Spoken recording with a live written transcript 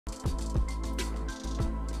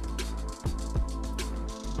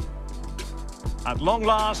At long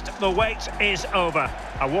last, the wait is over.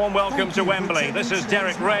 A warm welcome to Wembley. This is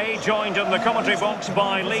Derek Ray, joined in the commentary box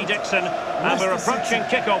by Lee Dixon, and we're approaching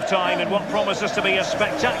kick-off time in what promises to be a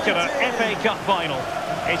spectacular FA Cup final.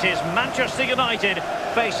 It is Manchester United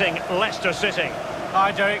facing Leicester City.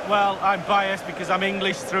 Hi Derek, well, I'm biased because I'm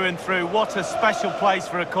English through and through. What a special place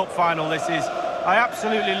for a cup final this is. I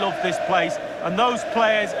absolutely love this place, and those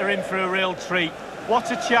players are in for a real treat. What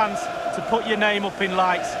a chance to put your name up in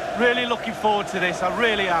lights. Really looking forward to this, I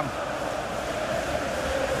really am.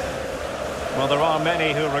 Well, there are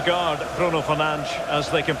many who regard Bruno Fernandes as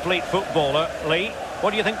the complete footballer. Lee,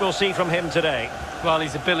 what do you think we'll see from him today? Well,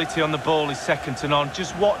 his ability on the ball is second to none.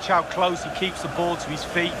 Just watch how close he keeps the ball to his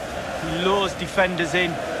feet. He lures defenders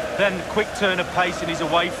in, then quick turn of pace and he's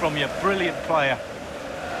away from you. Brilliant player.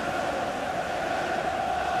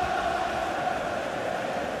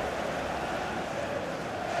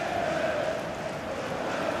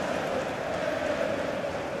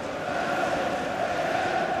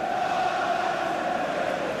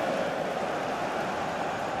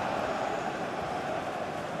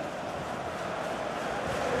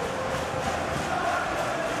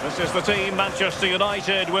 This is the team Manchester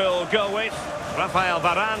United will go with. Rafael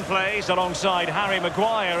Varane plays alongside Harry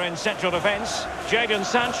Maguire in central defence. Jadon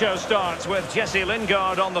Sancho starts with Jesse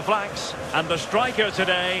Lingard on the flanks. And the striker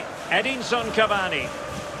today, Edinson Cavani.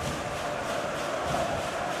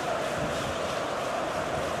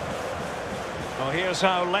 Well, here's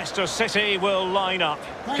how Leicester City will line up.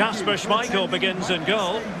 Kasper Schmeichel begins in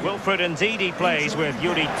goal. Wilfred Ndidi plays with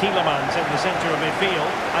Yuri Tielemans in the centre of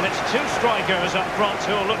midfield. And it's two strikers up front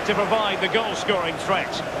who will look to provide the goal-scoring threat.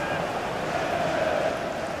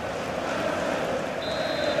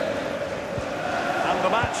 And the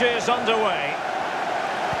match is underway.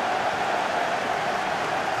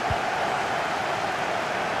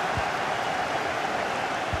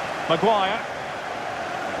 Maguire.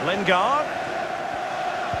 Lingard.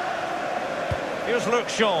 Here's Luke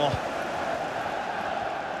Shaw.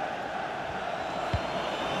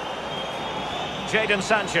 Jadon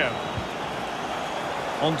Sancho.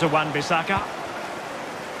 On to Wan-Bissaka.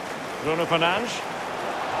 Bruno Fernandes.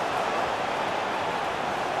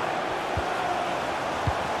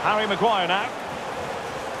 Harry Maguire now.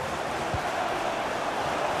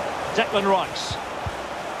 Declan Rice.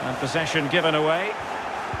 And possession given away.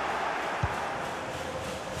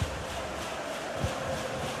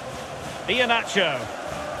 Iheanacho.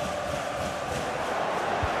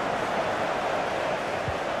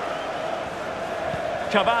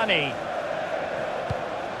 Cavani.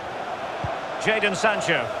 Jadon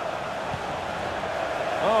Sancho.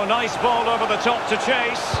 Oh, nice ball over the top to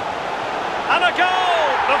chase. And a goal!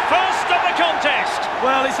 The first of the contest!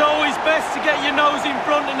 Well, it's always best to get your nose in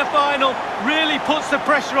front in the final. Really puts the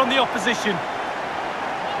pressure on the opposition.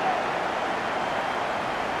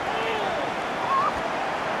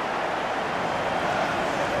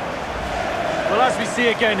 Well, as we see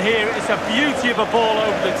again here, it's a beauty of a ball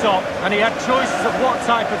over the top, and he had choices of what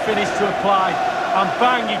type of finish to apply, and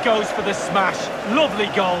bang, he goes for the smash. Lovely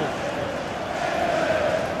goal.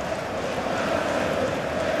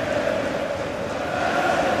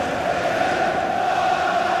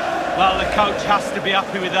 Well, the coach has to be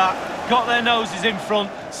happy with that. Got their noses in front.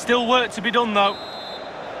 Still work to be done, though.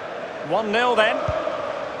 1-0 then.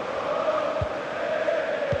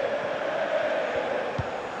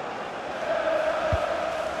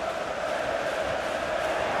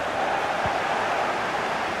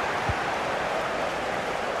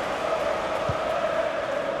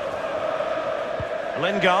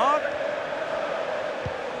 Lingard.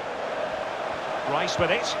 Rice with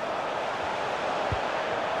it.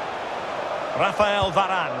 Rafael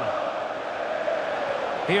Varane.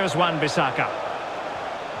 Here's Wan-Bissaka.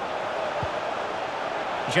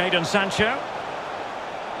 Jadon Sancho.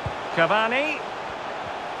 Cavani.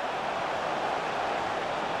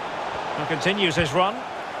 And continues his run.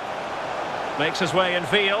 Makes his way in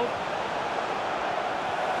field.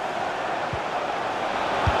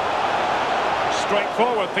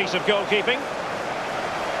 Straightforward piece of goalkeeping.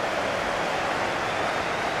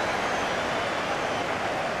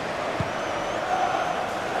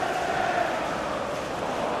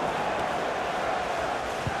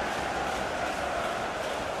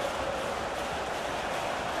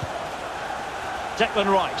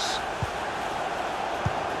 Declan Rice.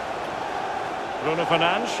 Bruno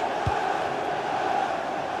Fernandes.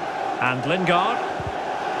 And Lingard.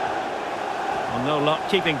 Well, no luck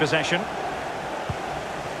keeping possession.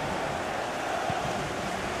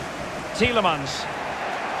 Tielemans.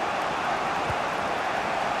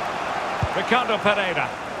 Ricardo Pereira.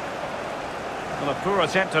 Well, a poor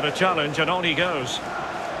attempt at a challenge, and on he goes.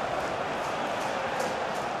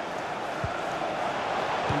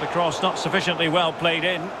 And the cross not sufficiently well played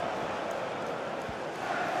in.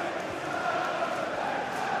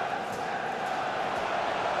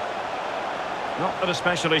 Not an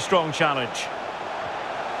especially strong challenge.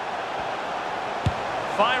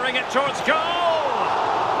 Firing it towards goal!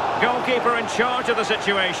 Goalkeeper in charge of the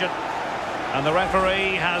situation. And the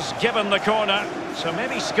referee has given the corner, so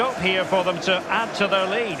maybe scope here for them to add to their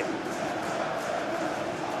lead.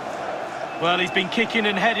 Well, he's been kicking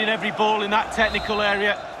and heading every ball in that technical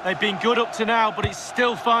area. They've been good up to now, but it's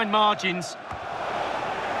still fine margins.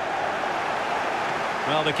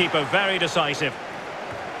 Well, the keeper very decisive.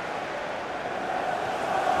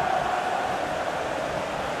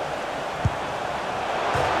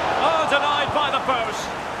 Oh, denied by the post.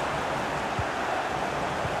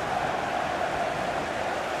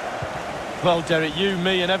 Well, Derek, you,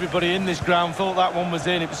 me and everybody in this ground thought that one was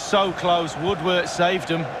in. It was so close. Woodward saved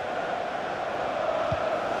him.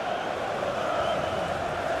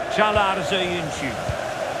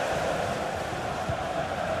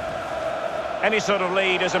 Any sort of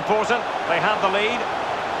lead is important. They have the lead.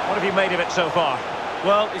 What have you made of it so far?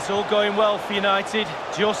 Well, it's all going well for United.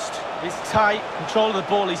 It's tight. Control of the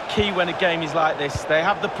ball is key when a game is like this. They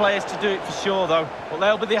have the players to do it for sure, though. But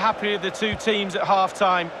they'll be the happier of the two teams at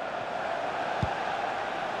half-time.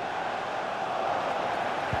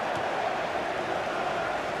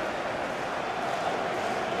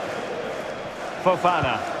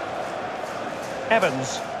 Fofana.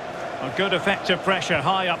 Evans. A good effective pressure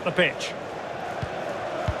high up the pitch.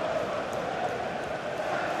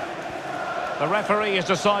 The referee has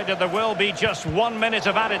decided there will be just 1 minute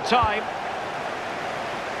of added time.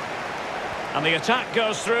 And the attack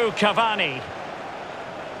goes through Cavani.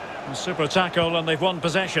 A super tackle and they've won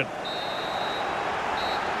possession.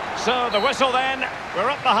 So the whistle then. We're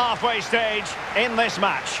at the halfway stage in this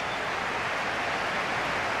match.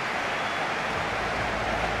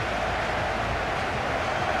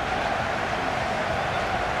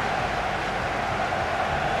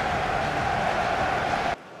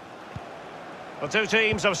 The two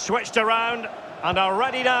teams have switched around and are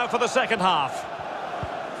ready now for the second half.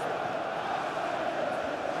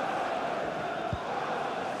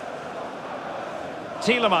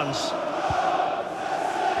 Tielemans.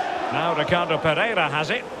 Now Ricardo Pereira has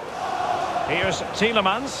it. Here's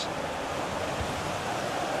Tielemans.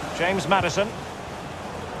 James Maddison.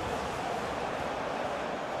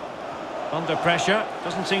 Under pressure.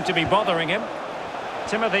 Doesn't seem to be bothering him.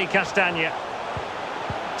 Timothy Castagne.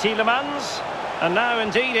 Tielemans. And now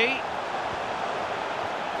Ndidi.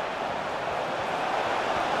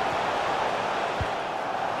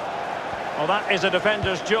 Well, that is a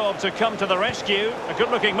defender's job to come to the rescue. A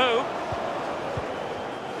good-looking move.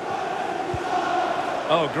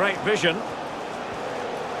 Oh, great vision.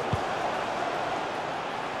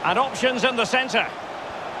 And options in the centre.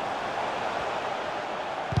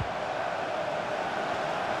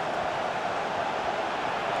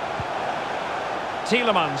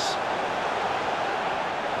 Tielemans.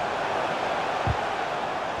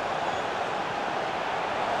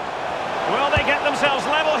 Will they get themselves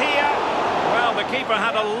level here? Well, the keeper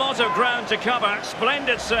had a lot of ground to cover.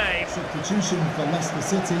 Splendid save. Substitution for Leicester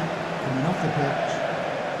City coming off the pitch.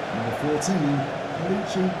 Number 14,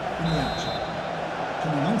 Kalichi in the action.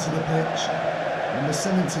 Coming onto the pitch, number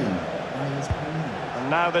 17, Ayers Pereira. And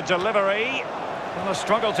now the delivery. Well, a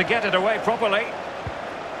struggle to get it away properly.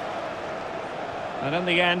 And in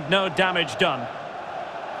the end, no damage done.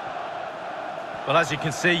 Well, as you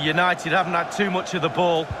can see, United haven't had too much of the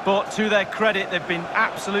ball, but to their credit, they've been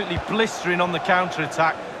absolutely blistering on the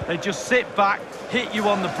counter-attack. They just sit back, hit you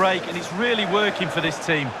on the break, and it's really working for this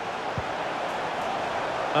team.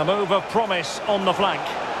 A move of promise on the flank.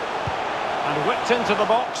 And whipped into the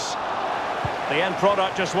box. The end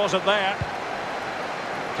product just wasn't there.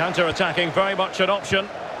 Counter-attacking very much an option.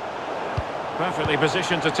 Perfectly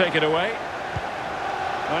positioned to take it away.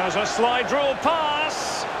 There's a slide rule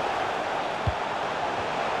pass.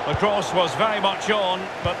 The cross was very much on,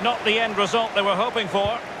 but not the end result they were hoping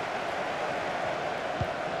for.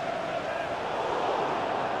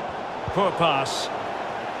 Poor pass.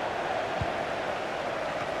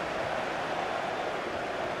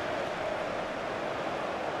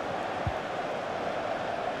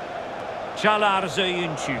 Çağlar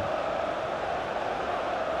Söyüncü.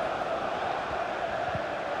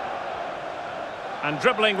 And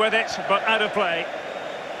dribbling with it, but out of play.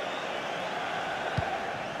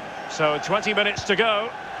 So 20 minutes to go.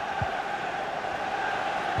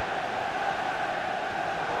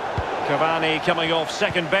 Cavani coming off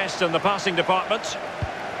second best in the passing department.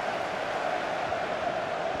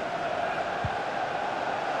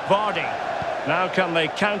 Vardy. Now can they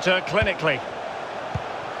counter clinically?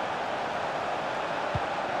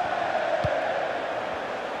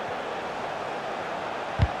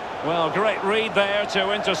 Well, great read there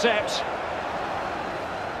to intercept.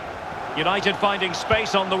 United finding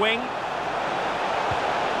space on the wing.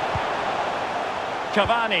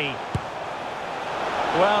 Cavani.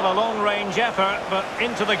 Well, a long-range effort, but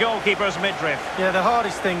into the goalkeeper's midriff. Yeah, the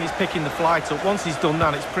hardest thing is picking the flight up. Once he's done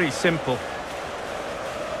that, it's pretty simple.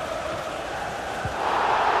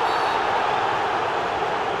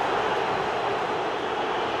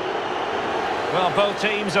 Well, both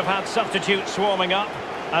teams have had substitutes swarming up,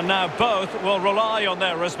 and now both will rely on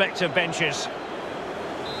their respective benches.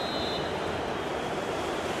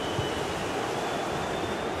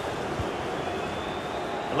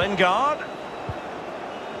 Lingard.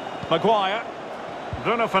 Maguire.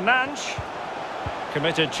 Bruno Fernandes.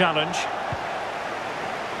 Committed challenge.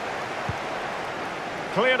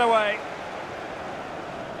 Cleared away.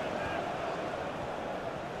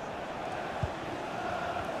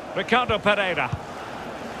 Ricardo Pereira.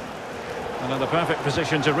 Another perfect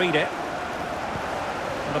position to read it.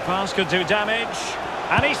 And the pass could do damage.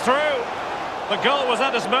 And he's through. The goal was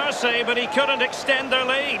at his mercy, but he couldn't extend their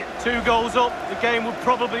lead. 2 goals up, the game would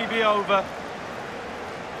probably be over.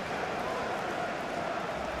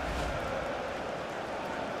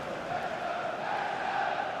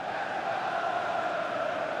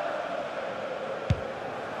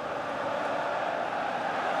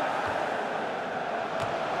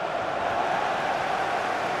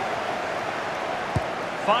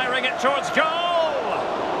 Firing it towards goal.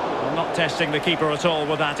 Well, not testing the keeper at all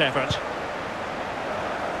with that effort.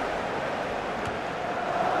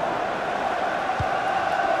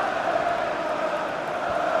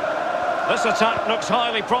 This attack looks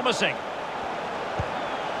highly promising.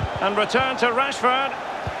 And return to Rashford.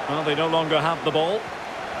 Well, they no longer have the ball.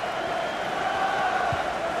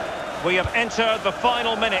 We have entered the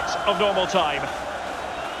final minutes of normal time.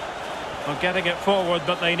 Well, getting it forward,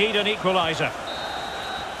 but they need an equaliser.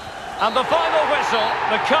 And the final whistle,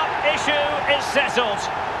 the cup issue is settled.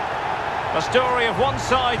 A story of one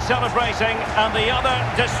side celebrating and the other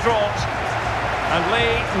distraught. And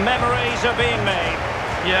Lee, memories are being made.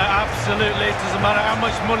 Yeah, absolutely. It doesn't matter how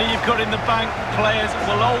much money you've got in the bank. Players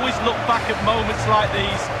will always look back at moments like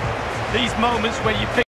these moments where you pick